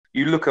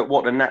you look at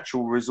what the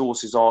natural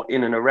resources are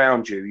in and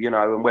around you,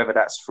 and whether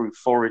that's through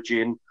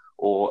foraging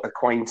or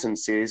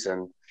acquaintances,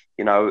 and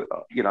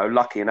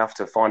lucky enough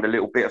to find a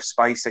little bit of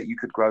space that you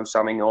could grow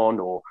something on,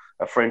 or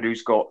a friend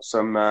who's got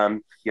some,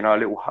 a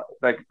little,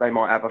 they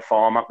might have a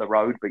farm up the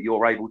road, but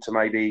you're able to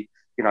maybe,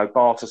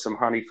 barter some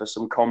honey for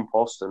some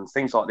compost and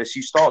things like this.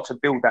 You start to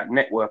build that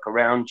network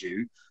around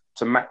you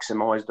to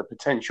maximize the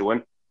potential.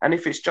 And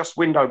if it's just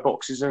window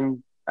boxes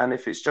and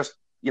if it's just,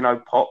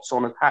 pots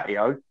on a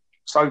patio,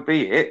 so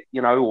be it,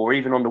 or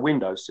even on the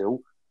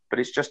windowsill. But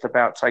it's just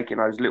about taking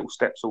those little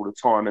steps all the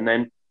time. And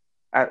then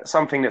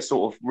something that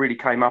sort of really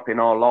came up in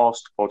our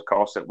last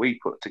podcast that we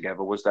put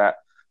together was that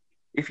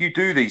if you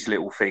do these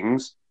little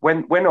things,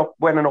 when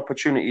an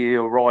opportunity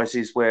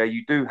arises where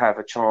you do have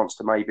a chance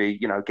to maybe,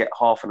 get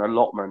half an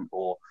allotment,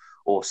 or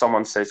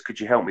someone says, could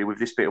you help me with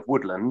this bit of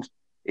woodland?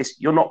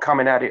 You're not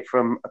coming at it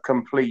from a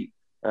complete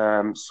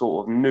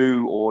sort of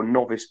new or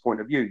novice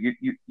point of view.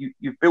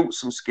 You've built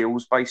some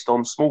skills based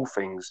on small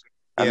things.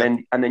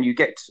 And then you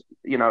get,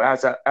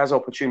 as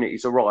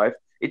opportunities arrive,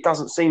 it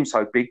doesn't seem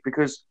so big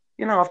because,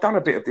 I've done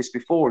a bit of this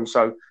before. And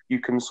so you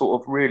can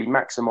sort of really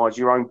maximize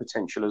your own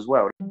potential as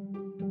well.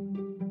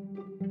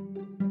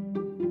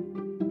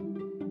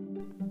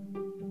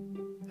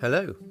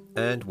 Hello,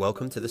 and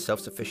welcome to the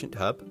Self-Sufficient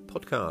Hub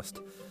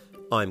podcast.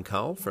 I'm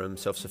Carl from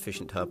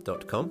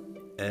selfsufficienthub.com,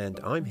 and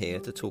I'm here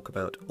to talk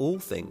about all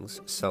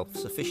things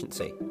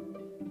self-sufficiency.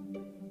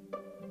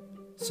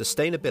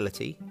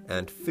 Sustainability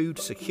and food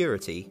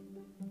security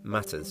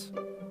matters.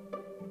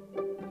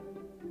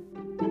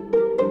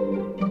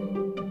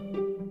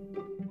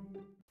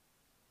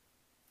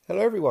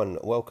 Hello everyone,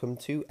 welcome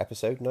to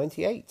episode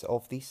 98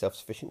 of the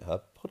Self-Sufficient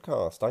Hub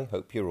podcast. I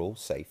hope you're all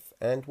safe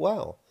and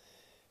well.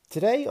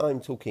 Today I'm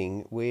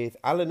talking with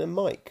Alan and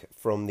Mike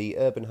from the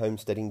Urban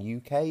Homesteading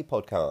UK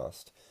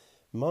podcast.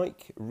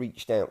 Mike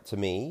reached out to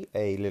me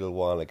a little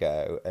while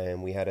ago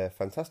and we had a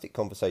fantastic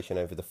conversation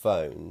over the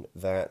phone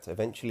that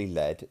eventually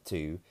led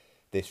to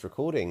this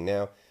recording.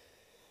 Now,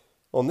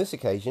 on this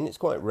occasion, it's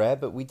quite rare,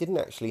 but we didn't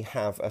actually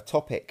have a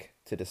topic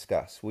to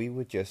discuss. We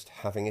were just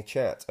having a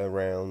chat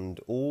around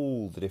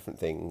all the different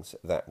things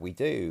that we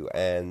do,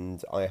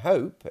 and I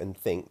hope and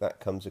think that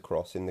comes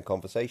across in the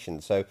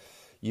conversation. So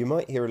you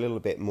might hear a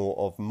little bit more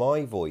of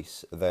my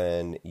voice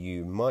than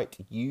you might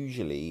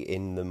usually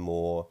in the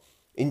more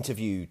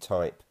interview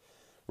type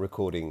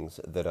recordings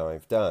that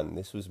I've done.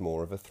 This was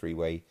more of a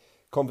three-way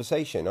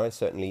conversation. I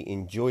certainly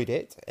enjoyed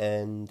it,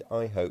 and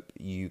I hope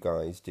you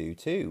guys do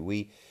too.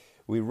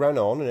 We ran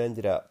on and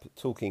ended up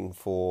talking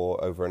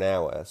for over an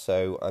hour,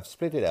 so I've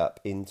split it up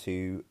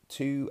into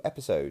 2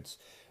 episodes.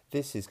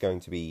 This is going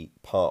to be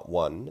part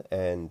 1,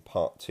 and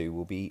part 2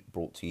 will be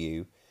brought to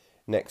you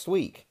next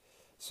week.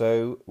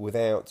 So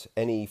without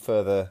any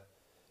further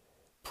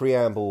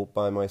preamble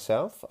by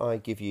myself, I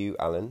give you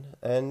Alan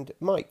and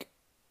Mike.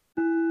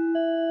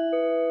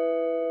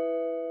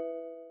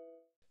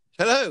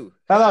 Hello.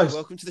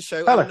 Welcome to the show,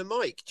 Hello. Alan and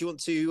Mike. Do you want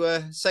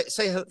to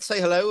say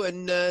hello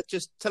and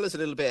just tell us a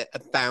little bit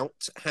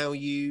about how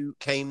you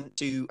came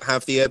to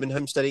have the Urban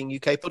Homesteading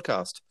UK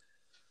podcast?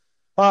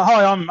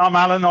 Hi, I'm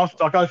Alan. I'll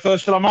go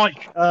first. Shall I,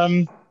 Mike?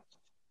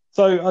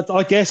 So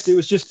I guess it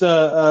was just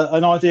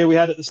an idea we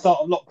had at the start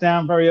of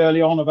lockdown, very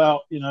early on,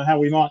 about how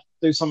we might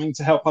do something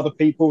to help other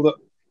people. That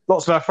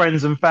lots of our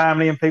friends and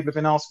family and people have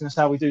been asking us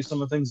how we do some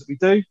of the things that we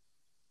do,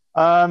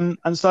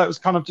 and so it was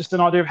kind of just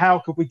an idea of how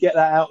could we get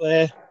that out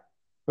there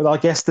with, I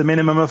guess, the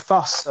minimum of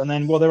fuss. And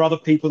then, there are other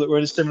people that were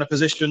in a similar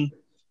position,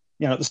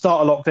 at the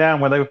start of lockdown,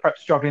 where they were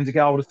perhaps struggling to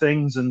get hold of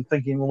things and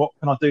thinking, well, what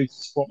can I do to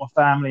support my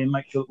family and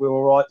make sure that we're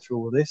all right through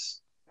all of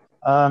this?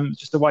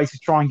 Just a way to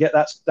try and get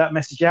that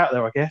message out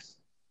there, I guess.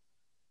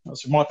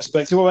 That's from my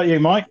perspective. What about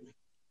you, Mike?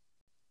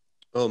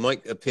 Oh,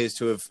 Mike appears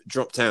to have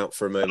dropped out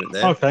for a moment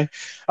there. Okay.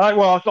 All right,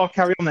 well, I'll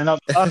carry on then.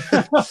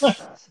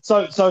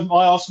 So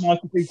I asked Mike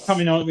if he's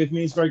coming on with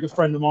me. He's a very good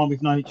friend of mine.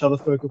 We've known each other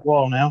for a good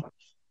while now.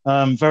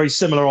 Very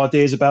similar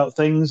ideas about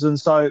things, and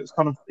so it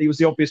was he was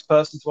the obvious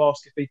person to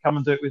ask if he'd come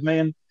and do it with me.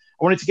 And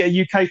I wanted to get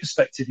a UK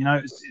perspective.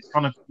 It's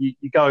kind of you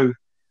go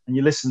and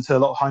you listen to a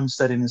lot of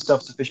homesteading and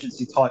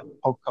self-sufficiency type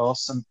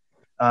podcasts, and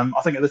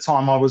I think at the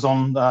time I was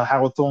on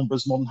Howard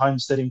Thornborough's Modern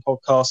Homesteading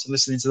podcast and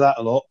listening to that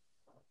a lot.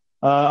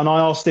 And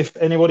I asked if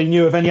anybody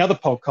knew of any other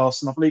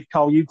podcasts, and I believe,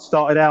 Carl, you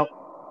started out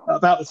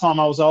about the time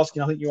I was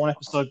asking. I think you were on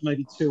episode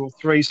maybe 2 or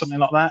 3, something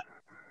like that.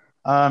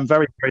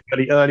 Very,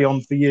 very early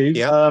on for you.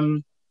 Yeah.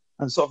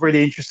 And sort of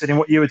really interested in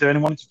what you were doing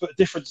and wanted to put a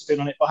different spin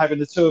on it by having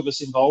the 2 of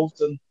us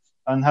involved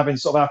and having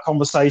sort of our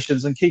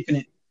conversations and keeping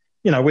it,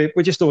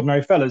 we're just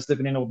ordinary fellas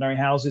living in ordinary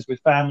houses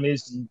with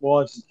families and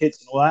wives and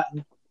kids and all that,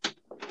 and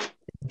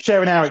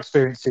sharing our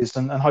experiences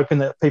and hoping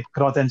that people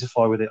could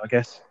identify with it, I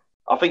guess.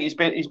 I think he's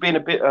been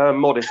a bit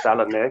modest,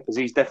 Alan, there, because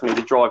he's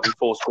definitely the driving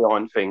force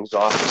behind things,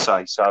 I have to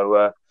say.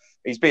 So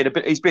he's been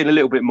a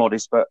little bit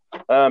modest, but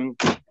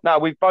no,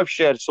 we've both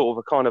shared sort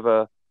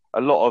of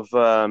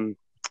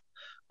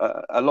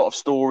a lot of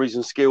stories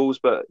and skills,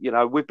 but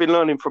we've been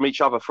learning from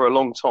each other for a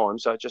long time,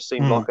 so it just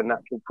seemed like a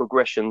natural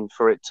progression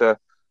for it to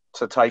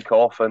take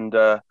off. And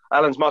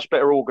Alan's much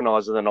better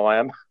organizer than I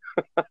am.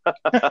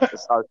 I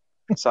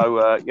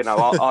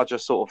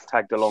just sort of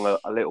tagged along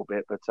a little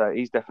bit, but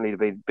he's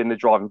definitely been the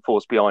driving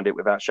force behind it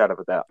without a shadow of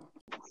a doubt.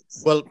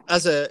 Well,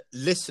 as a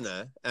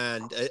listener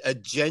and a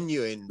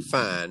genuine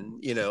fan,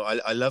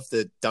 I love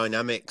the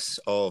dynamics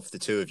of the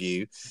two of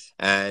you,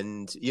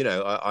 and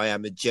I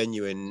am a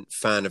genuine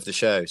fan of the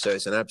show, so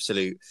it's an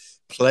absolute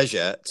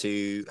pleasure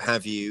to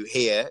have you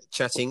here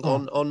chatting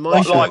on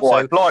my show.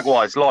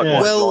 Likewise.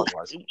 Well,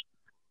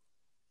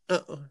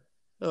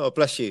 oh,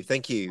 bless you.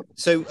 Thank you.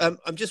 So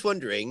I'm just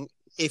wondering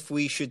if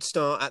we should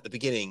start at the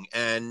beginning.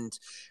 And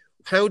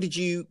how did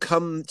you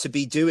come to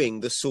be doing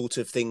the sort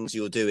of things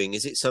you're doing?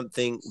 Is it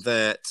something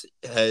that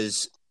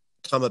has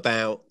come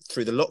about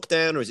through the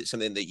lockdown, or is it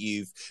something that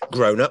you've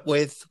grown up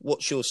with?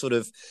 What's your sort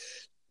of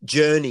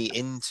journey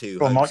into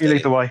Go on, Mike, you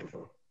lead the way.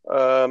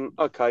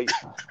 Okay.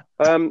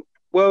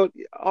 Well,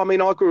 I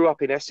mean, I grew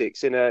up in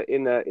Essex, in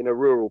a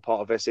rural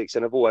part of Essex,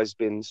 and I've always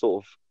been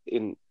sort of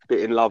in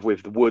love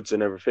with the woods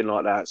and everything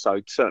like that.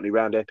 So certainly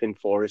around Epping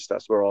Forest,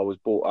 that's where I was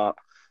brought up.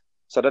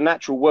 So the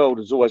natural world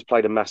has always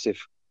played a massive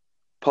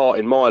part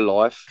in my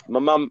life. My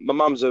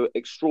mum's an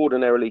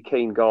extraordinarily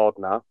keen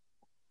gardener,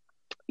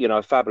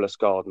 fabulous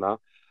gardener.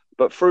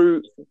 But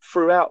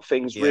throughout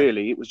things,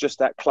 really, it was just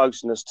that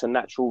closeness to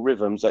natural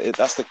rhythms.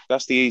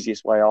 That's the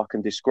easiest way I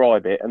can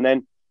describe it. And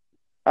then,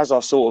 as I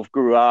sort of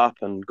grew up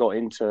and got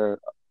into,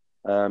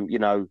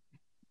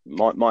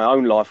 my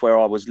own life, where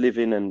I was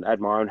living and had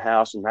my own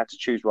house and had to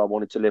choose where I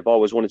wanted to live, I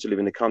always wanted to live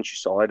in the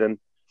countryside, and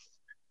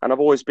I've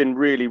always been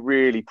really,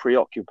 really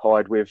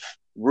preoccupied with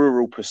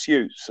rural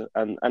pursuits,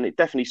 and it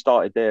definitely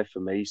started there for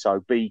me.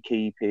 So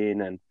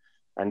beekeeping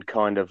and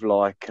kind of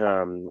like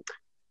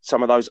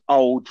some of those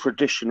old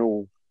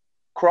traditional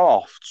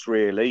crafts,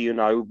 really,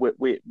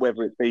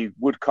 whether it be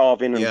wood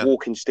carving and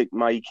walking stick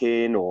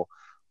making, or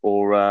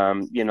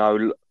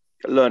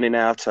learning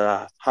how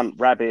to hunt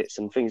rabbits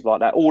and things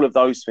like that. All of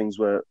those things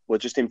were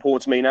just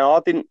important to me. Now,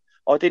 I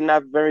didn't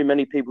have very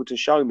many people to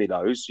show me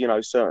those.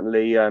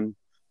 Certainly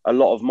a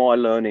lot of my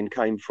learning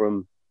came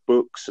from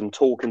books and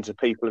talking to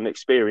people and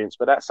experience.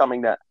 But that's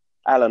something that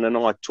Alan and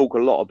I talk a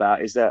lot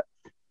about, is that,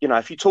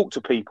 if you talk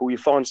to people, you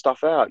find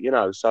stuff out,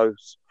 So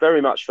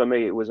very much for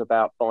me, it was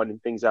about finding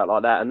things out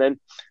like that. And then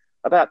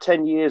about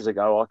 10 years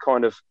ago, I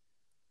kind of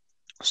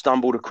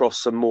stumbled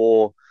across some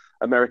more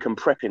American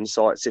prepping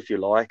sites, if you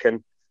like.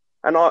 And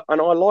I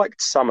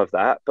liked some of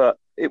that, but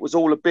it was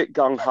all a bit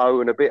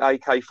gung-ho and a bit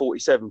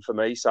AK-47 for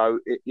me. So,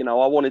 I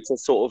wanted to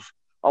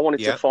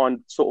to find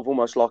sort of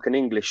almost like an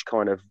English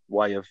kind of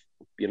way of,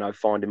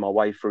 finding my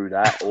way through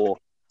that, or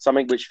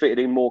something which fitted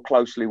in more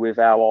closely with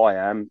how I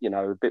am,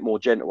 a bit more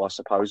gentle, I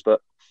suppose. But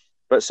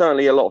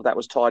certainly a lot of that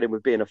was tied in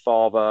with being a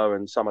father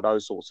and some of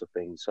those sorts of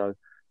things. So,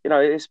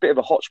 it's a bit of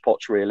a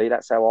hodgepodge, really.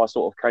 That's how I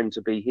sort of came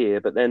to be here.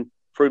 But then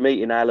through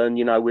meeting Alan,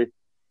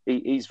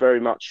 he's very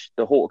much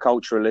the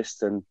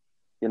horticulturalist, and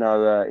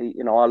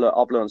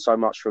I've learned so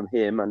much from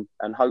him, and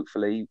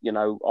hopefully,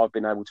 I've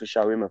been able to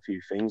show him a few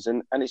things,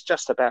 and it's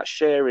just about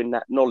sharing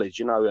that knowledge,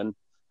 and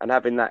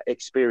having that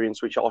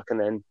experience, which I can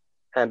then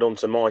hand on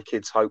to my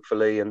kids,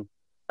 hopefully, and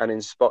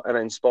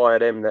inspire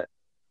them that,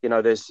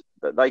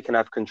 that they can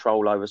have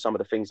control over some of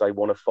the things they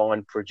want to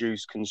find,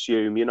 produce,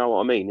 consume. You know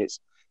what I mean?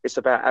 It's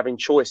about having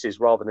choices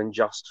rather than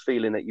just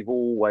feeling that you've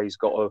always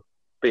got to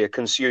be a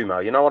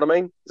consumer. You know what I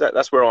mean?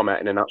 That's where I'm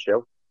at in a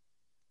nutshell.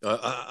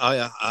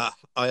 I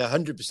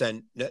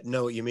 100%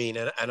 know what you mean,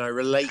 and I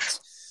relate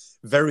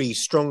very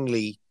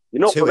strongly.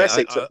 You're not to from it.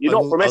 Essex. You're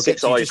not from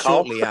Essex, are you,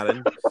 Carl? Shortly,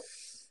 Alan.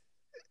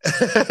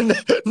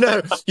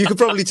 No, you can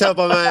probably tell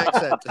by my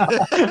accent.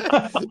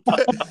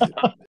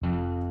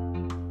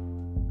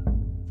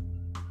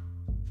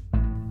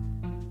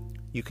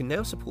 You can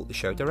now support the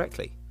show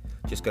directly.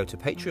 Just go to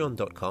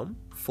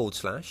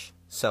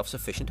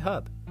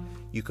patreon.com/self-sufficient-hub.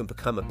 You can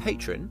become a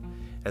patron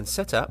and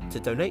set up to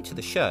donate to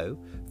the show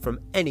from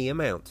any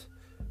amount.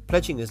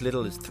 Pledging as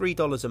little as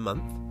 $3 a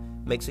month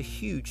makes a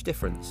huge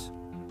difference.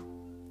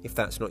 If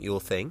that's not your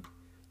thing,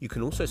 you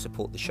can also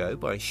support the show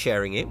by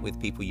sharing it with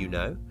people you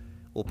know,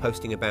 or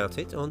posting about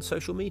it on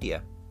social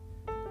media.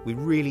 We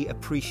really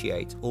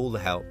appreciate all the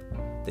help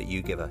that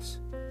you give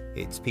us.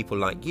 It's people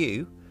like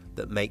you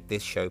that make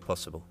this show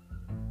possible.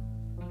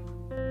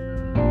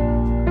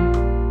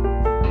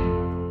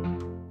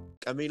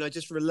 I mean, I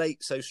just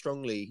relate so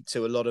strongly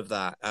to a lot of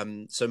that.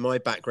 So my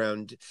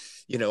background,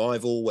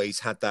 I've always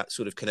had that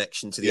sort of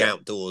connection to the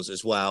outdoors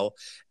as well.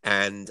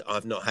 And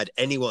I've not had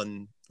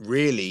anyone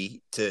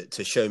really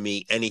to show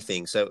me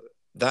anything. So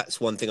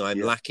that's one thing I'm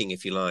lacking,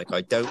 if you like.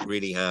 I don't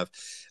really have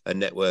a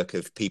network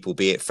of people,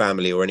 be it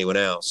family or anyone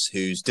else,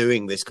 who's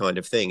doing this kind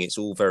of thing. It's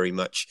all very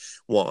much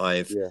what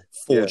I've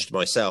forged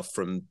myself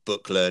from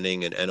book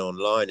learning and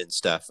online and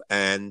stuff.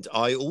 And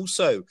I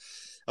also,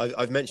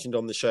 I've mentioned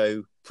on the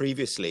show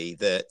previously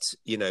that,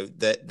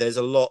 that there's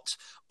a lot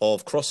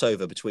of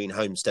crossover between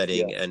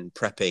homesteading and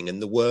prepping,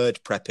 and the word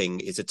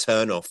prepping is a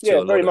turn-off to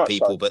a lot of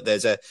people. So. But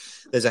there's a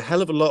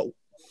hell of a lot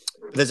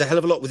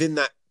within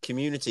that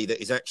community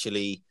that is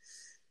actually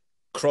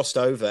crossed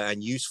over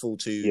and useful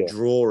to Yeah.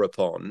 draw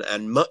upon.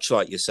 And much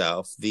like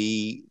yourself,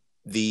 the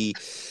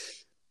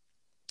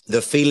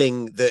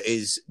feeling that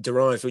is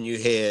derived when you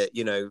hear,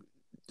 you know,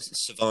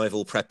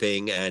 survival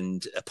prepping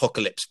and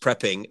apocalypse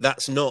prepping,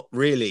 that's not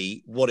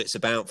really what it's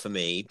about for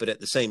me. But at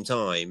the same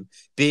time,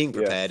 being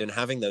prepared and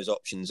having those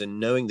options and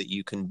knowing that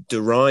you can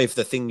derive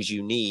the things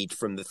you need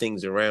from the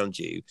things around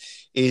you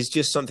is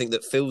just something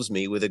that fills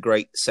me with a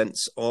great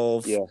sense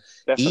of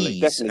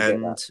ease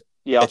and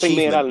I think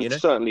me and Alan, you know?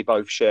 certainly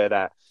both share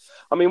that.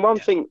 I mean, one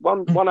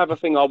other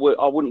thing I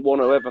wouldn't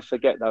want to ever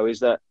forget though is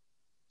that,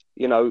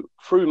 you know,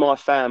 through my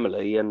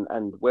family and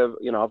where,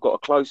 you know, I've got a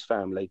close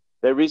family,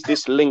 there is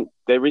this link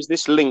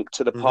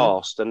to the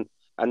past,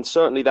 and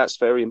certainly that's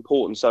very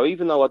important. So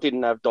even though I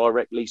didn't have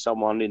directly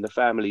someone in the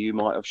family who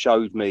might have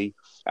showed me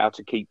how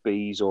to keep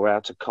bees or how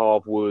to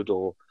carve wood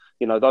or,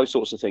 you know, those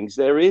sorts of things,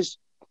 there is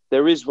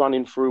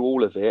running through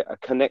all of it a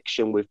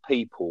connection with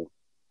people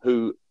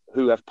who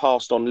have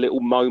passed on little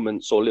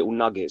moments or little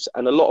nuggets,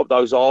 and a lot of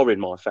those are in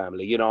my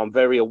family. You know, I'm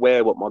very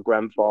aware what my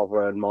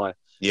grandfather and my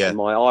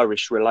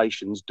Irish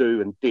relations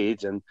do and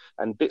did, and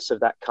bits of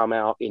that come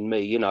out in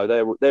me. You know,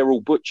 they're all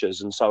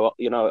butchers, and so,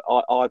 you know,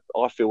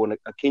 I feel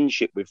a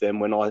kinship with them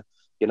when I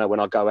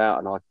go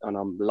out and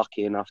I'm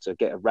lucky enough to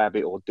get a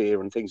rabbit or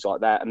deer and things like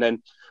that. And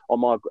then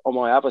on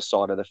my other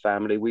side of the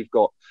family, we've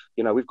got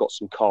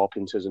some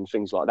carpenters and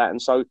things like that,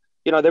 and so,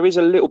 you know, there is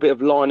a little bit of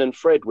line and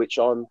thread which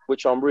I'm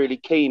really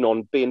keen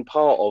on being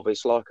part of.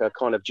 It's like a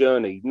kind of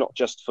journey, not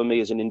just for me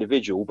as an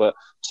individual, but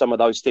some of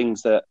those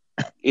things that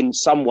in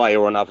some way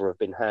or another have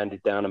been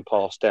handed down and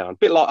passed down. A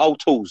bit like old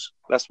tools.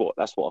 That's what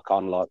I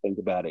kind of like think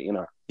about it, you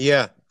know.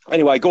 Yeah.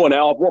 Anyway, go on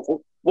now. I've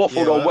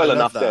waffled on well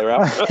enough there,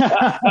 Al.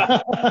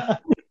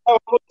 I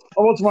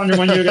was wondering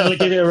when you were going to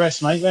give it a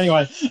rest, mate.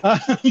 Anyway,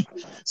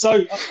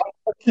 so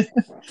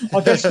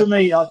I guess for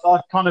me, I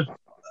kind of,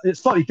 it's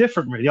slightly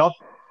different, really.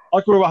 I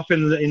grew up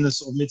in the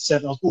sort of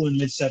mid-70s. I was born in the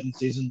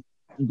mid-70s and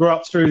grew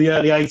up through the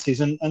early 80s.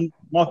 And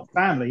my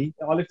family,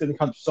 I lived in the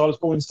countryside. I was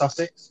born in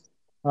Sussex.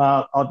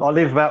 I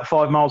live about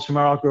 5 miles from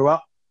where I grew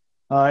up,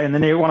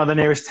 in one of the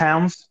nearest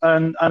towns.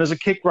 And as a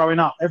kid growing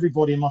up,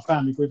 everybody in my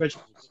family grew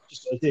vegetables.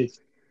 Just what I did.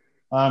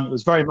 It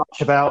was very much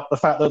about the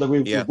fact that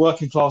we were a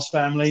working class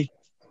family.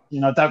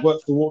 You know, Dad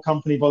worked for the water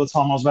company by the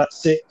time I was about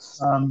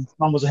 6.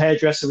 Mum was a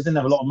hairdresser. We didn't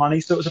have a lot of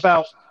money. So it was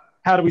about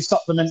how do we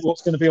supplement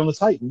what's going to be on the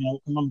table? You know,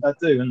 what can Mum and Dad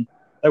do? And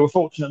they were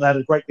fortunate they had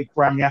a great big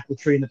brownie apple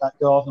tree in the back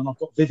garden. And I've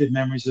got vivid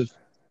memories of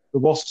the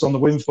wasps on the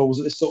windfalls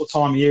at this sort of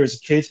time of year as a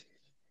kid.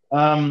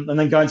 And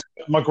then going to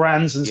my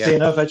gran's and seeing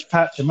her veg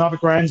patch and my other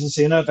gran's and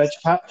seeing her veg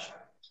patch.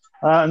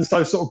 And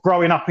so sort of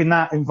growing up in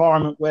that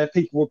environment where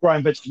people were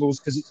growing vegetables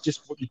because it's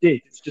just what you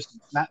did. It's just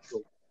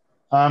natural.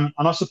 And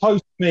I suppose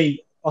for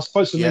me,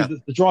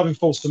 the driving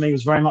force for me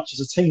was very much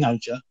as a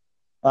teenager.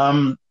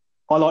 I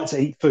like to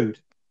eat food.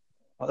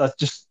 That's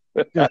just...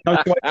 no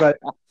choice, but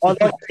I like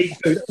to eat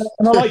food,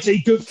 and I like to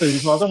eat good food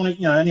as well. I don't want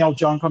to, any old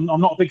junk. I'm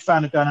not a big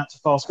fan of going out to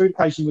fast food.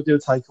 Occasionally we'll do a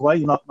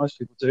takeaway, like most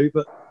people do,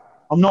 but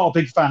I'm not a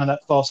big fan of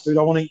that fast food.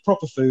 I want to eat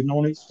proper food, and I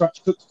want to eat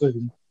scratch cooked food,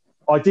 and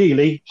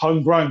ideally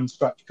homegrown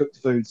scratch cooked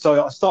food.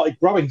 So I started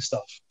growing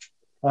stuff,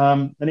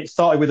 and it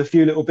started with a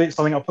few little bits.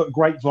 I think I put a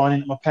grapevine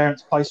in at my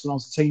parents' place when I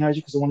was a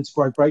teenager because I wanted to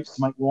grow grapes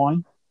to make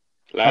wine.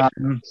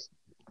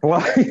 Well,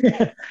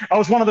 I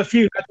was one of the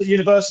few at the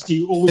university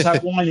who always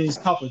had wine in his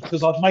cupboard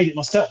because I'd made it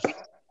myself.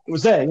 It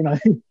was there,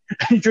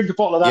 You drink a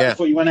bottle of that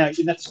before you went out. You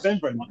didn't have to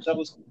spend very much. That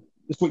was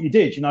just what you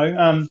did,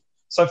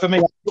 So for me,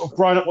 I sort of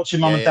grown up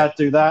watching Mum and Dad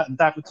do that, and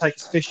Dad would take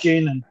us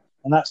fishing and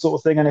that sort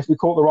of thing. And if we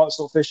caught the right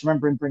sort of fish, I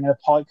remember him bringing a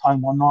pike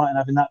home one night and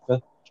having that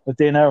for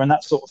dinner and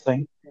that sort of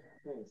thing.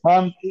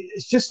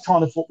 It's just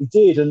kind of what we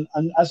did. And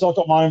as I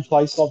got my own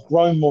place, I've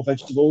grown more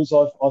vegetables.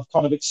 I've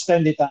kind of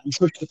extended that and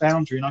pushed the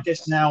boundary. And I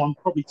guess now I'm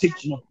probably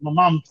teaching my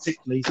mum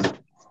particularly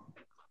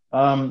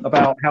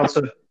about how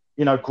to,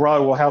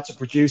 grow or how to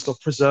produce or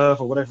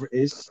preserve or whatever it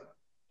is.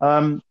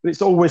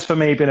 It's always for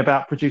me been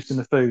about producing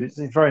the food. It's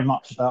very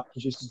much about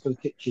producing for the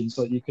kitchen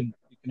so that you can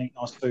eat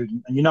nice food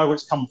and you know where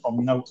it's come from,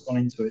 you know what's gone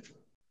into it.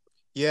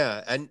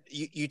 Yeah, and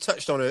you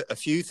touched on a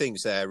few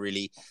things there,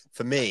 really,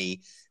 for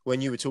me,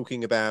 when you were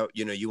talking about,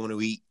 you want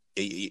to eat,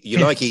 you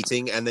like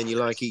eating, and then you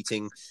like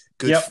eating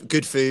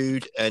good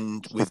food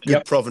and with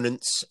good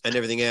provenance and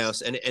everything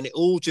else. And it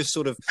all just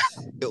sort of,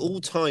 it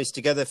all ties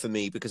together for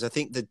me, because I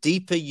think the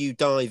deeper you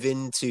dive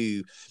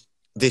into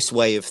this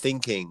way of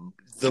thinking,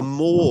 the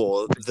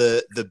more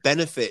the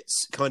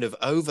benefits kind of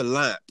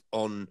overlap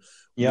on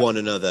one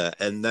another,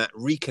 and that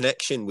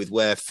reconnection with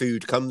where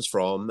food comes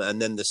from, and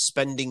then the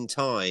spending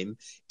time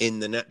in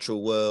the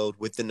natural world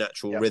with the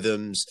natural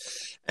rhythms,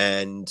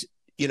 and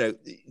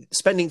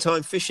spending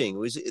time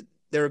fishing.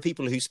 There are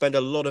people who spend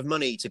a lot of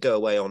money to go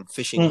away on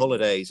fishing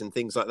holidays and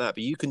things like that,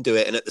 but you can do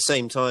it and at the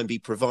same time be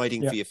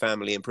providing for your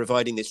family and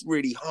providing this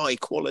really high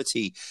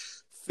quality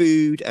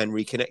food and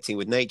reconnecting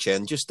with nature.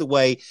 And just the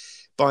way,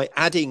 by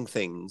adding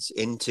things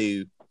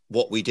into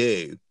what we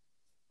do,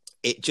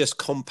 it just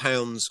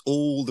compounds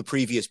all the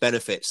previous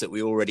benefits that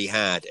we already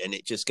had, and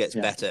it just gets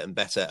better and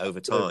better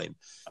over time.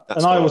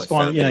 And I always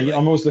find, anyway.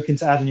 I'm always looking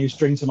to add a new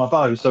string to my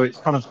bow. So it's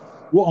kind of,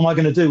 what am I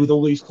going to do with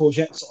all these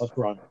courgettes I've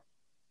grown?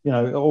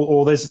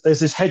 Or there's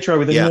this hedgerow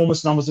with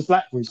enormous numbers of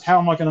blackberries. How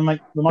am I going to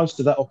make the most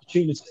of that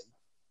opportunity?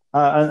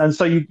 And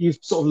so you've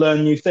sort of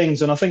learned new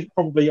things. And I think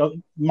probably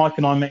Mike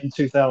and I met in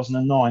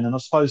 2009. And I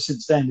suppose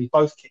since then we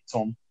both kicked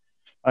on.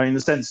 In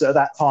the sense that at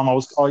that time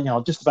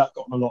I'd just about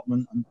got an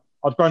allotment, and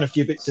I'd grown a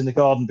few bits in the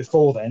garden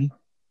before then,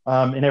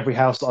 in every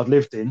house that I'd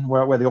lived in,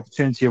 where the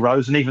opportunity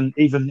arose, and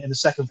even in the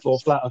second floor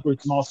flat, I grew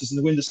tomatoes in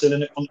the windowsill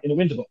in a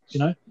window box.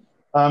 So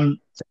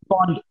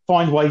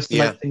find ways to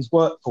make things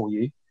work for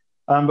you.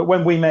 But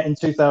when we met in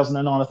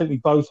 2009, I think we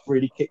both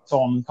really kicked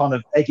on and kind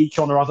of egg each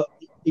other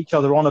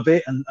on a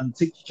bit and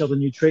teach each other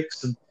new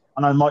tricks. And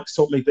I know Mike's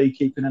taught me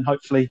beekeeping, and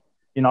hopefully,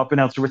 I've been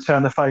able to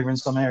return the favour in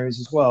some areas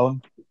as well.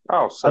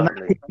 Oh,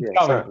 certainly.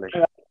 Certainly.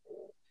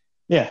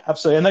 Yeah,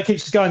 absolutely. And that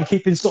keeps us going,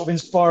 keeping sort of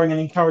inspiring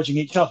and encouraging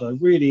each other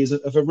really is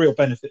of a real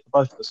benefit for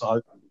both of us, I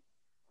hope.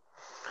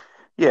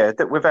 Yeah,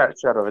 without a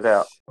shadow of a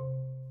doubt.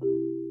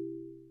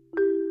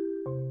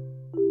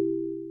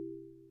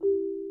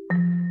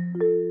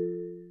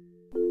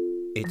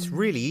 It's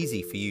really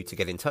easy for you to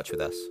get in touch with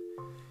us.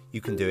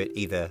 You can do it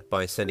either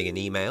by sending an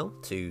email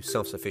to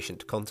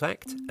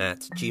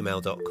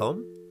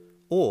selfsufficientcontact@gmail.com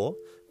or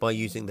by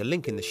using the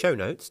link in the show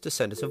notes to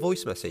send us a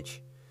voice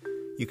message.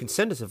 You can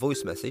send us a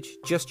voice message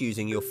just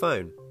using your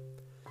phone.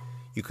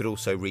 You could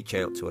also reach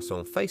out to us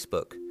on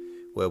Facebook,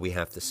 where we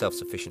have the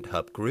Self-Sufficient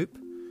Hub group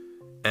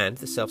and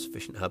the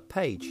Self-Sufficient Hub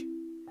page.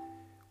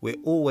 We're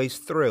always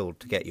thrilled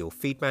to get your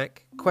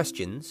feedback,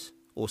 questions,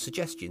 or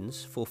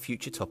suggestions for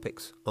future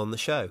topics on the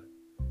show.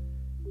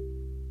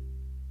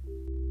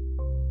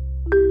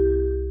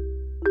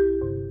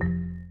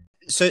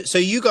 So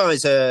you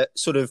guys are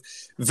sort of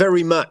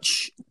very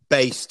much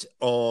based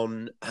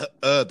on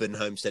urban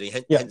homesteading,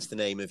 hence the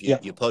name of your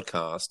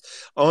podcast.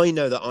 I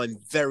know that I'm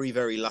very,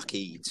 very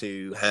lucky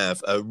to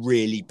have a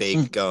really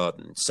big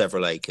garden,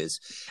 several acres,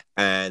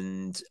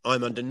 and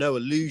I'm under no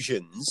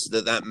illusions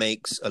that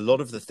makes a lot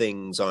of the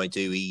things I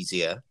do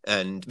easier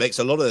and makes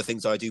a lot of the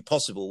things I do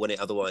possible when it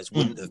otherwise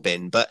wouldn't have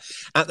been. But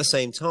at the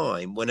same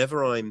time,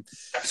 whenever I'm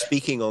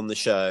speaking on the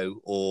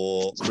show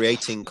or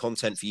creating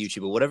content for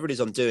YouTube or whatever it is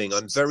I'm doing,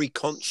 I'm very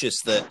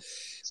conscious that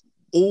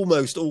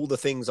almost all the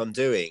things I'm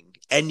doing,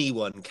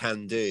 anyone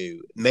can do,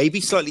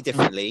 maybe slightly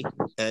differently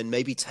and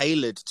maybe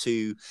tailored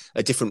to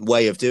a different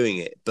way of doing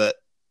it. But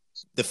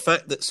the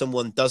fact that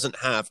someone doesn't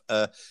have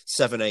a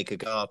 7-acre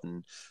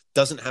garden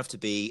doesn't have to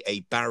be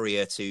a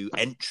barrier to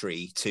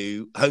entry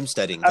to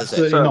homesteading, does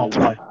it? Absolutely not.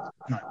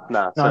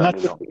 No,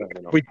 certainly not.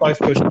 We both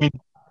push.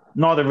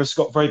 Neither of us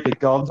got very big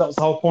gardens. That was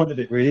the whole point of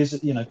it, really, is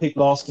that,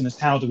 people asking us,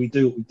 how do we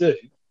do what we do?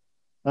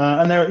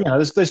 And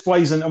there's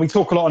ways, and we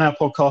talk a lot on our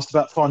podcast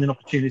about finding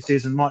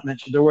opportunities, and Mike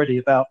mentioned already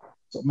about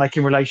sort of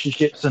making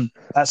relationships, and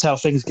that's how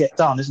things get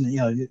done, isn't it?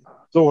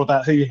 It's all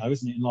about who you know,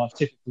 isn't it, in life,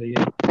 typically. You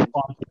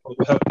find people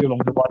who help you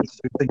along the way to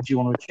do things you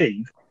want to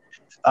achieve.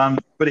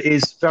 But it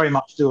is very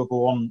much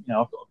doable on,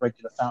 I've got a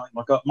regular family.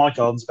 My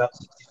garden's about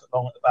 60 foot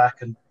long at the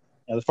back, and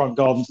the front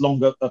garden's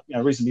longer,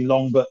 reasonably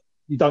long, but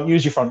you don't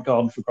use your front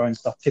garden for growing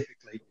stuff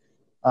typically.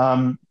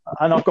 And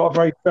I've got a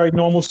very, very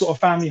normal sort of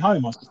family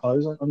home, I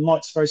suppose. And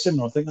Mike's very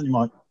similar, I think, don't you,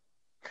 Mike?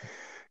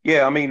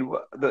 Yeah, I mean,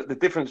 the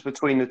difference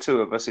between the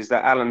two of us is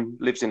that Alan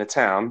lives in a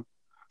town,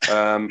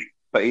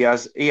 but he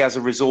has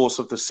a resource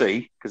of the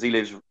sea because he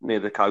lives near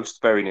the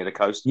coast, very near the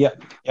coast. Yeah.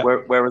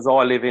 Whereas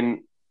I live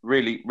in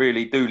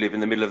really do live in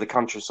the middle of the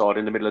countryside,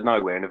 in the middle of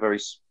nowhere, in a very,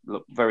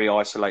 very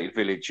isolated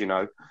village.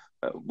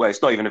 Well,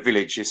 it's not even a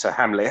village; it's a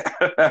hamlet.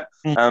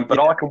 But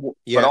I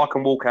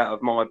can walk out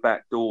of my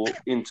back door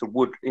into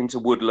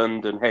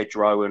woodland and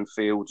hedgerow and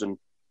fields, and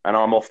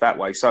I'm off that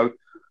way. So,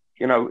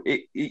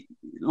 it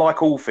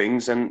like all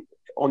things, and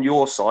on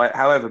your site,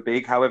 however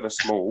big, however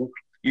small,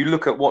 you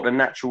look at what the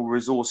natural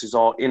resources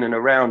are in and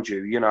around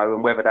you,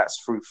 and whether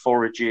that's through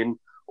foraging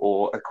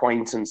or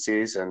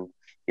acquaintances, and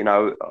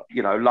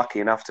lucky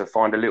enough to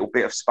find a little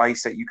bit of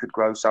space that you could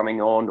grow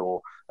something on,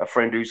 or a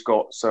friend who's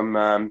got some,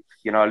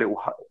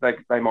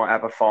 they might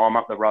have a farm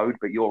up the road,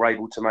 but you're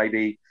able to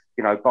maybe,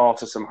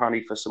 barter some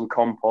honey for some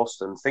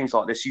compost and things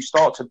like this. You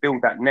start to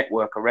build that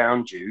network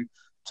around you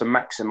to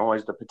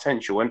maximize the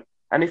potential.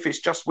 And if it's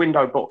just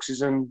window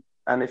boxes and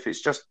if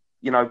it's just,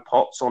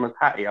 pots on a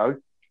patio,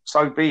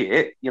 so be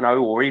it,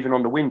 or even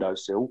on the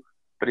windowsill,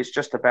 but it's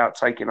just about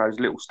taking those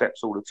little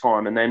steps all the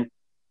time. And then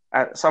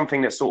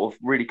something that sort of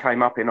really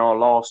came up in our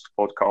last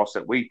podcast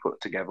that we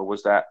put together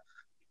was that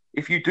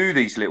if you do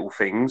these little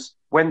things,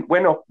 when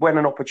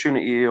an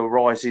opportunity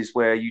arises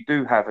where you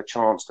do have a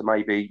chance to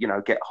maybe,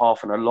 get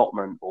half an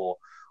allotment, or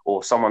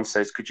someone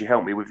says, could you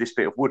help me with this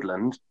bit of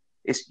woodland?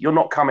 You're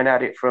not coming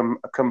at it from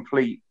a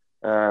complete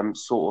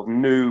sort of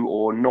new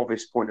or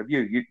novice point of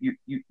view.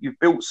 You've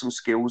built some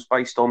skills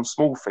based on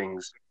small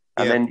things,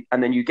 and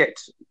then you get,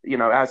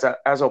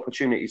 as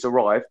opportunities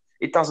arrive,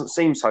 it doesn't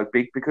seem so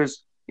big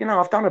because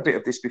I've done a bit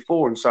of this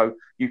before, and so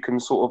you can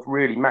sort of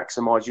really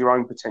maximise your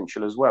own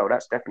potential as well.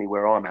 That's definitely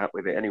where I'm at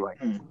with it, anyway.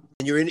 And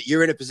you're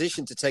in a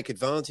position to take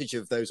advantage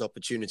of those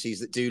opportunities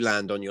that do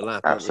land on your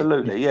lap.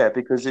 Absolutely, yeah,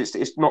 because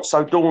it's not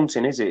so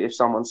daunting, is it? If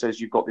someone says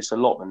you've got this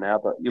allotment now,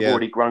 but you've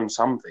already grown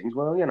some things,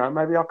 well,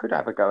 maybe I could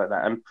have a go at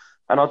that.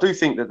 And I do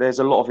think that there's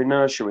a lot of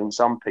inertia in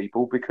some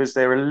people because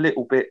they're a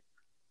little bit,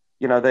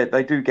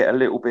 they do get a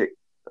little bit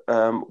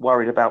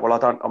worried about, well,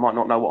 I might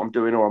not know what I'm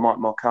doing, or I might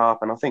muck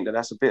up, and I think that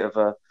that's a bit of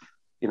a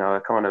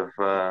kind of,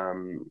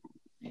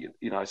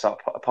 it's a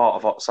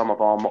part of some of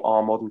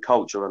our modern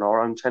culture, and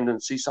our own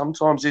tendency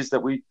sometimes is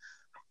that we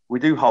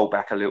do hold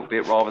back a little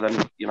bit rather than,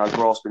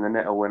 grasping the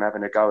nettle and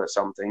having a go at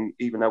something,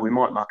 even though we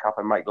might muck up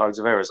and make loads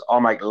of errors. I'll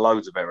make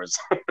loads of errors.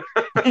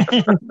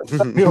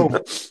 we all.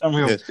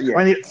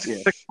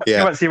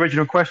 Yeah. That's the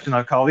original question,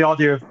 though, Carl. The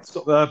idea of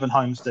sort of urban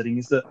homesteading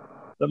is that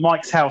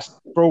Mike's house,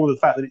 for all the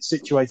fact that it's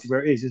situated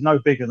where it is no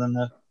bigger than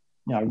a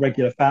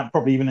regular,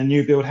 probably even a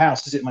new build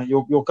house, is it, mate?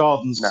 Your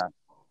garden's... No.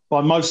 By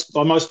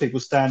most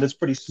people's standards,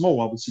 pretty small,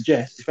 I would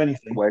suggest, if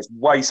anything. Well, it's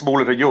way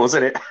smaller than yours,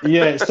 isn't it?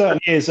 Yeah, it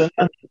certainly is. And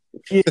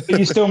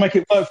you still make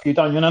it work for you,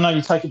 don't you? And I know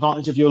you take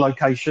advantage of your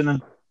location.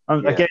 And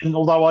again,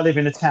 although I live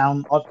in a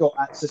town, I've got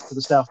access to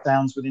the South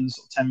Downs within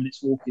sort of 10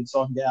 minutes walking,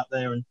 so I can get out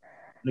there and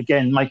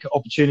again, make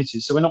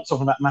opportunities. So we're not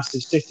talking about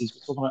massive cities,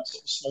 we're talking about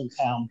sort of small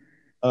town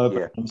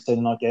urban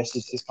homesteading, I guess,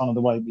 is kind of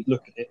the way we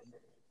look at it.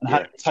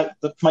 And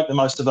make the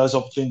most of those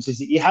opportunities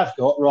that you have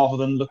got rather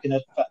than looking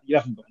at the fact that you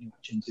haven't got any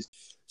opportunities.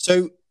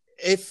 So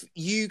if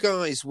you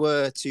guys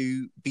were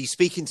to be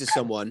speaking to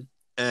someone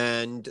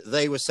and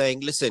they were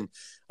saying, listen,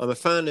 I'm a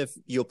fan of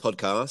your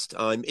podcast,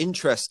 I'm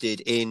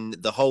interested in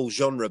the whole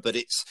genre, but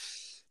it's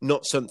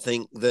not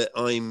something that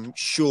I'm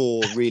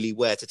sure really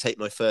where to take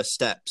my first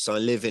steps. I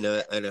live in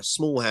a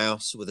small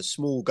house with a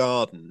small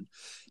garden,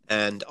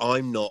 and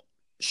I'm not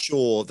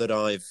sure that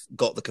I've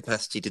got the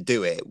capacity to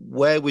do it.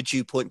 Where would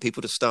you point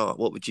people to start?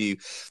 What would you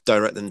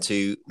direct them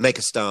to make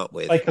a start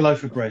with? Bake a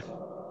loaf of bread.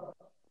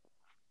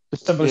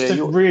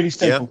 Really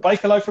simple. Yeah.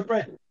 Bake a loaf of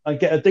bread and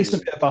get a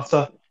decent bit of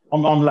butter.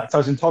 I'm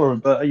lactose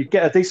intolerant, but you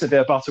get a decent bit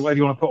of butter, whatever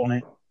you want to put on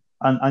it,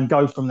 and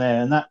go from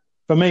there. And that,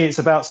 for me, it's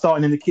about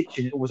starting in the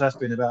kitchen. It always has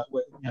been about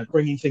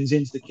bringing things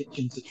into the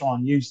kitchen to try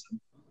and use them.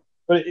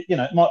 But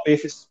it might be,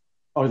 if it's,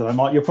 I don't know,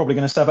 Mike, you're probably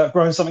going to say about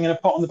growing something in a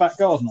pot in the back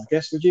garden, I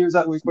guess. Would you? Is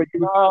that where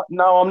you?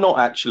 No, I'm not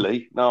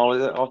actually.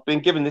 No, I've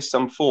been giving this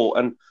some thought,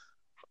 and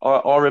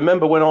I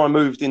remember when I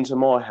moved into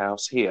my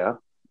house here.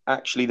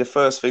 Actually, the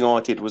first thing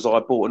I did was I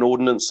bought an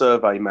ordnance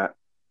survey map,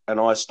 and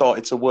I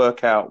started to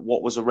work out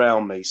what was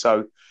around me.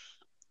 So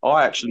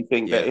I actually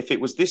think that if it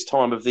was this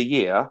time of the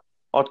year,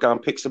 I'd go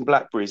and pick some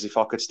blackberries if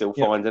I could still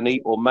find any,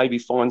 or maybe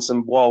find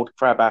some wild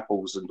crab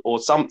apples or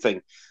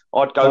something.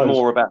 I'd go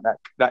more about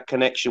that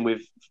connection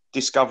with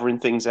discovering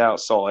things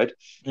outside.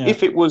 Yeah.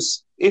 If it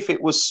was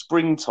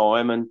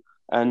springtime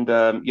and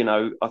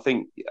I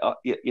think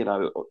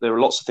there are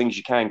lots of things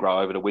you can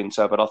grow over the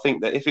winter, but I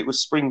think that if it was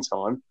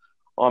springtime,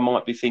 I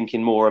might be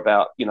thinking more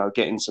about,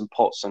 getting some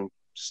pots and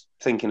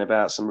thinking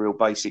about some real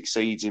basic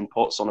seeds in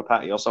pots on a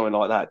patio or something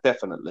like that.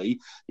 Definitely,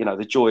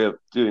 the joy of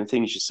doing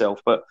things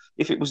yourself. But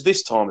if it was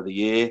this time of the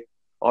year,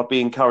 I'd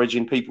be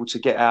encouraging people to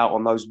get out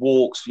on those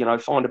walks,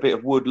 find a bit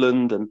of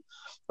woodland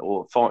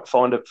or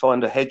find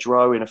a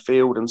hedgerow in a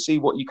field and see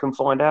what you can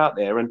find out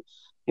there. And,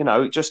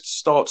 just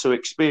start to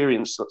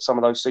experience some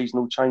of those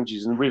seasonal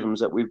changes and rhythms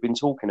that we've been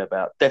talking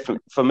about.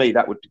 Definitely, for me,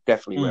 that would be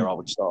definitely where I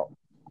would start.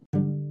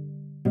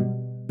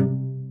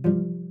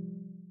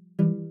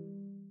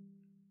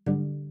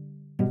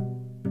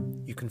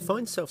 You can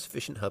find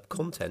Self-Sufficient Hub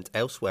content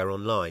elsewhere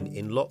online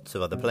in lots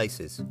of other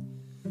places.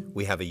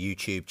 We have a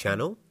YouTube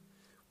channel,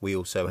 we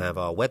also have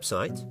our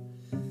website,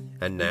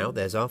 and now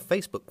there's our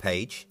Facebook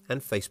page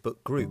and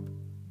Facebook group.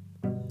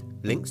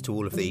 Links to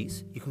all of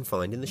these you can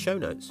find in the show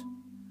notes.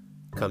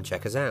 Come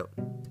check us out.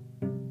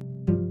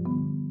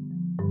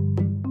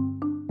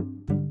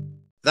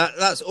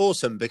 That's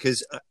awesome,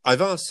 because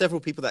I've asked several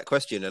people that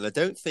question, and I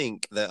don't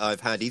think that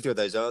I've had either of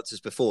those answers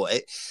before.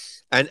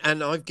 And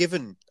I've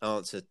given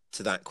answer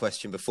to that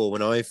question before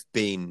when I've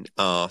been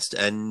asked,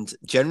 and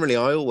generally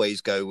I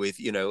always go with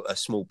a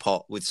small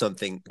pot with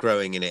something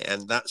growing in it,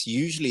 and that's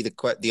usually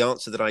the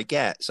answer that I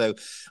get. So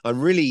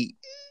I'm really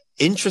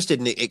interested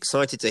and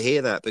excited to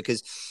hear that,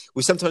 because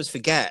we sometimes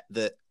forget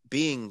that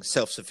being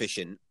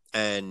self-sufficient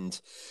and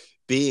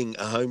being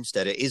a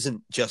homesteader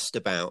isn't just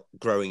about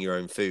growing your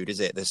own food, is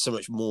it? There's so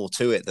much more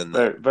to it than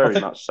that. Very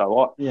much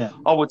so.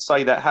 I would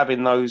say that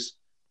having those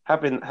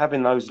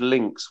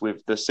links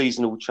with the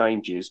seasonal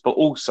changes, but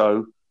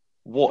also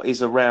what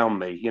is around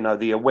me,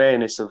 the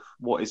awareness of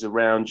what is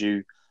around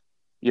you,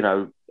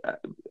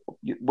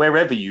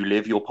 wherever you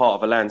live, you're part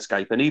of a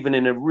landscape. And even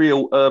in a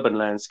real urban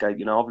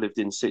landscape, I've lived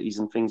in cities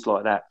and things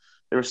like that.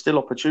 There are still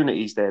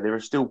opportunities there. There are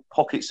still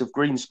pockets of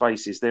green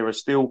spaces. There are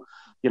still,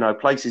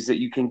 places that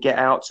you can get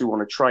out to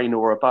on a train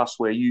or a bus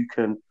where you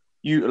can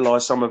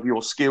utilize some of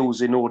your skills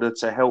in order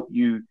to help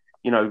you,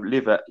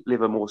 live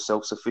a more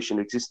self-sufficient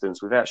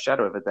existence without a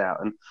shadow of a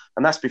doubt. And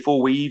that's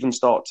before we even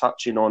start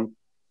touching on,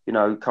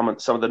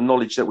 some of the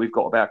knowledge that we've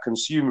got about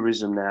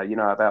consumerism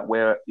now, about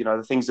where,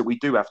 the things that we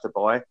do have to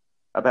buy,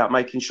 about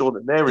making sure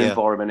that they're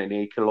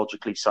environmentally,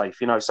 ecologically safe,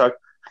 So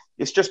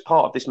it's just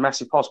part of this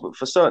massive puzzle.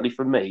 But certainly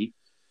for me,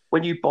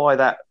 when you buy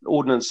that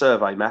Ordnance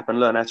Survey map and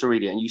learn how to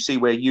read it, and you see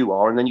where you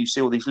are, and then you see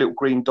all these little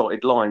green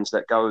dotted lines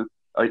that go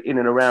in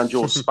and around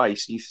your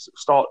space, you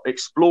start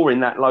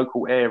exploring that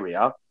local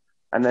area,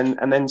 and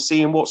then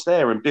seeing what's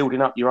there and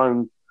building up your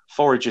own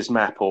foragers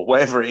map or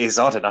whatever it is.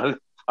 I don't know.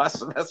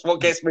 That's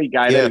what gets me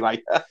going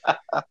anyway.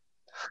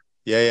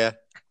 Yeah.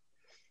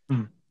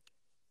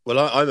 Well,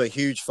 I'm a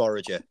huge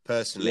forager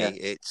personally.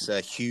 It's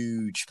a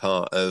huge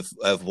part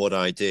of what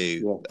I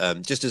do.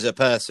 Just as a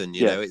person,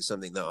 you know, it's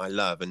something that I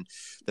love, and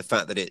the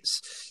fact that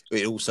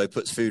it also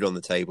puts food on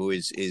the table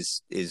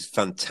is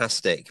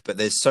fantastic. But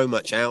there's so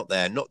much out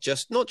there, not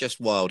just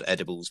wild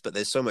edibles, but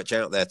there's so much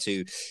out there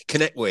to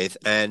connect with,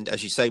 and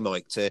as you say,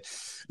 Mike, to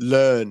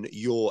learn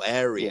your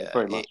area.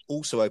 It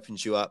also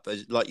opens you up,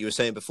 like you were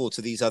saying before,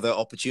 to these other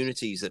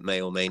opportunities that may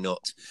or may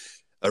not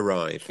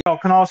arrive.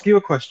 Can I ask you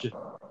a question?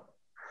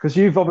 Because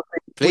you've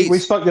obviously, we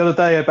spoke the other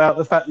day about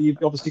the fact that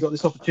you've obviously got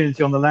this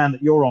opportunity on the land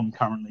that you're on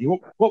currently.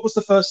 What was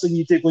the first thing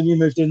you did when you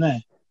moved in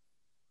there?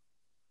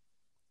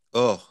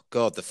 Oh,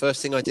 God, the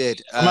first thing I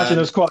did... I imagine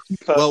there was quite a few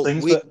first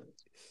things.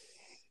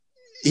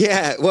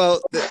 Yeah,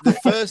 well, the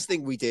first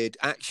thing we did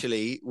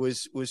actually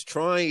was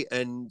try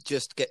and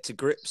just get to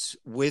grips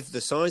with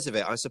the size of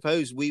it. I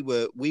suppose we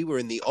were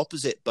in the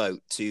opposite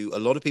boat to a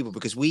lot of people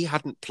because we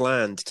hadn't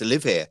planned to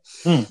live here.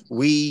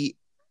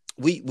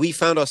 We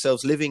found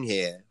ourselves living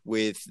here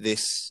with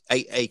this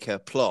 8-acre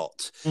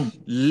plot,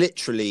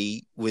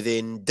 literally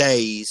within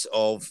days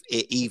of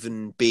it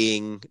even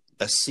being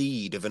a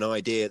seed of an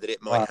idea that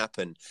it might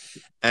happen.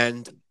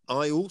 And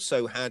I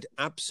also had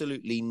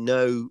absolutely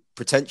no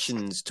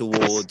pretensions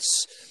towards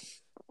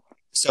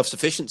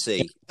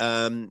self-sufficiency.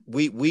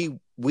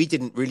 We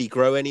didn't really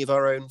grow any of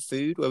our own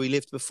food where we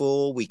lived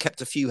before. We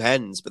kept a few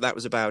hens, but that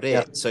was about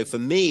it. So for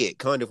me, it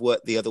kind of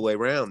worked the other way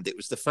around. It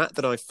was the fact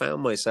that I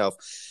found myself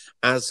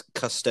as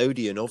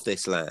custodian of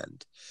this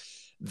land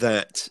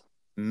that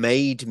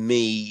made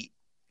me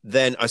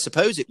then, I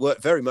suppose it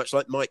worked very much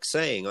like Mike's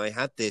saying. I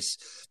had this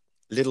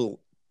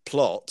little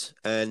plot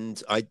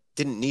and I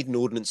didn't need an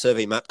Ordnance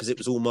Survey map because it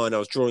was all mine. I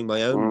was drawing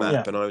my own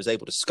map and I was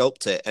able to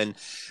sculpt it.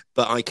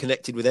 But I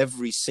connected with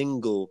every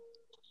single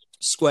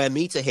square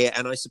meter here.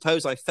 And I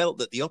suppose I felt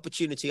that the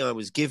opportunity I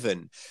was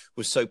given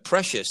was so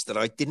precious that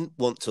I didn't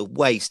want to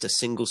waste a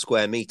single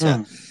square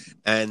meter.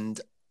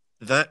 And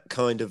that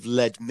kind of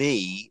led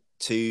me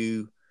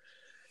to,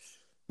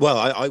 well,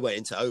 I went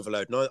into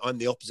overload, and I'm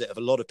the opposite of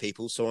a lot of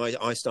people. So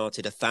I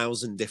started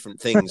 1,000 different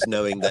things,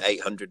 knowing that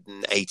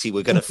 880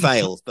 were going to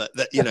fail. But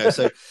that, you know,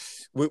 so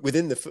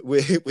within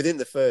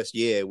the first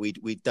year,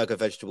 we dug a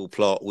vegetable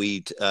plot.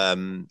 We'd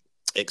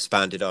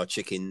expanded our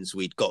chickens.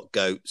 We'd got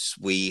goats.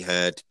 We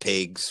had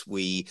pigs.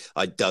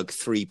 I dug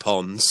 3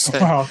 ponds,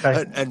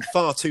 and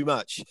far too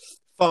much,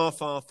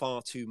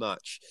 far too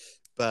much.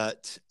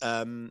 But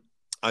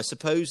I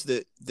suppose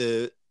that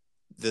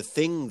the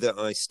thing that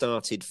I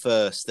started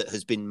first that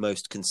has been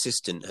most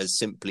consistent has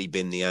simply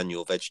been the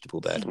annual vegetable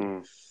bed.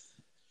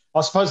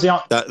 I suppose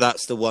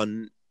that's the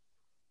one.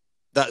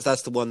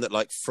 That's the one that,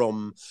 like,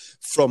 from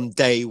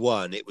day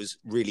one, it was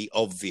really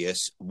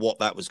obvious what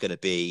that was going to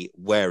be,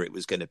 where it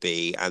was going to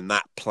be, and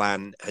that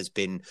plan has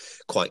been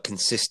quite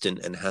consistent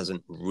and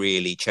hasn't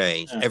really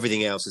changed.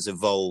 Everything else has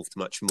evolved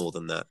much more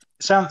than that.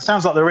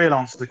 Sounds like the real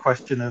answer to the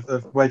question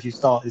of where do you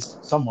start is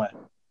somewhere.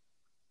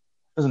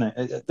 Doesn't it?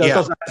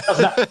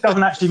 It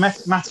doesn't actually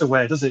matter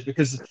where, does it?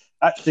 Because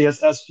actually,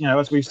 as you know,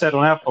 as we've said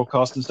on our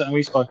podcast and certainly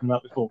we've spoken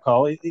about before,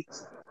 Carl,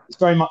 it's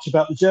very much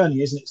about the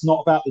journey, isn't it? It's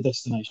not about the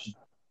destination.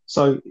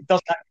 So it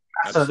doesn't actually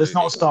matter. Absolutely. There's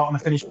not a start and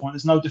a finish point.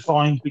 There's no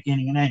defined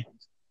beginning and end.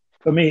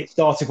 For me, it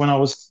started when I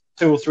was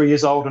 2 or 3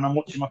 years old and I'm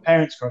watching my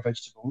parents grow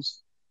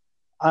vegetables.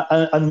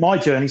 And my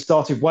journey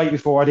started way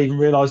before I'd even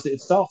realised it had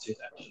started,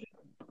 actually.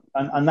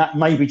 And that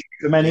may be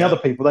true for many other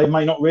people. They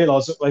may not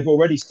realise that they've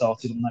already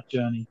started on that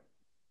journey,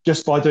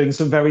 just by doing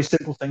some very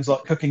simple things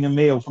like cooking a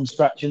meal from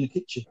scratch in the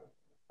kitchen.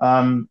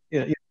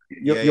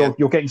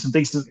 You're getting some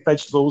decent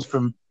vegetables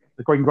from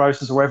the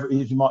greengrocers or wherever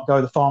you might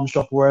go, the farm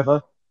shop or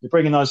wherever. You're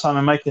bringing those home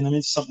and making them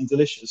into something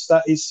delicious.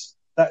 That is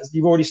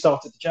you've already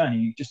started the journey.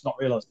 You've just not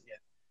realised it yet.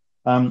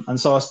 And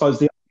so I suppose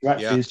the answer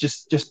actually is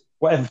just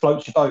whatever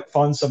floats your boat,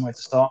 find somewhere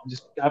to start and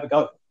just have a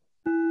go.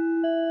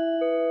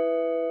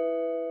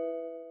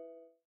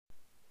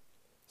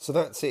 So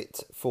that's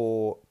it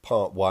for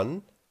part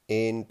 1.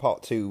 In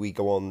part 2, we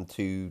go on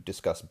to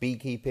discuss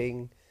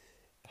beekeeping,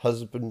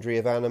 husbandry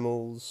of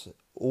animals,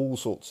 all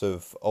sorts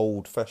of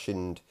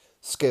old-fashioned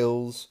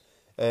skills,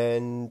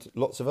 and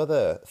lots of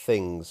other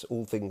things,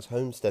 all things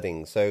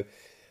homesteading. So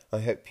I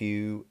hope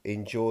you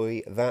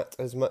enjoy that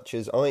as much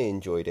as I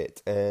enjoyed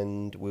it,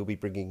 and we'll be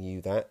bringing you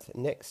that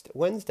next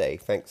Wednesday.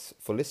 Thanks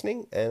for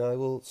listening, and I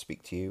will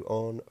speak to you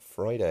on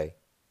Friday.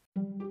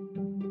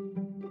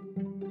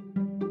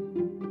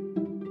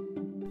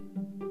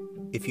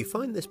 If you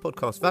find this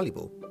podcast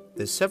valuable,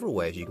 there's several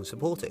ways you can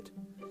support it.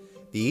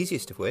 The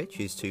easiest of which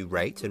is to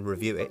rate and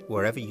review it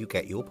wherever you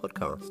get your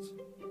podcasts.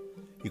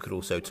 You could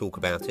also talk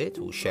about it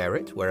or share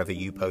it wherever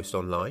you post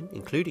online,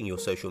 including your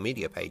social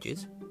media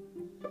pages.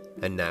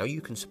 And now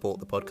you can support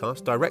the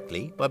podcast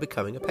directly by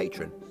becoming a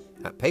patron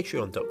at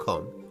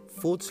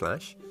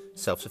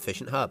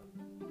patreon.com/self-sufficient-hub.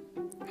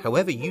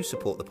 However you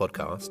support the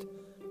podcast,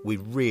 we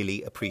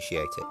really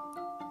appreciate it.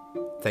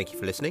 Thank you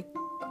for listening.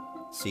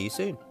 See you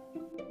soon.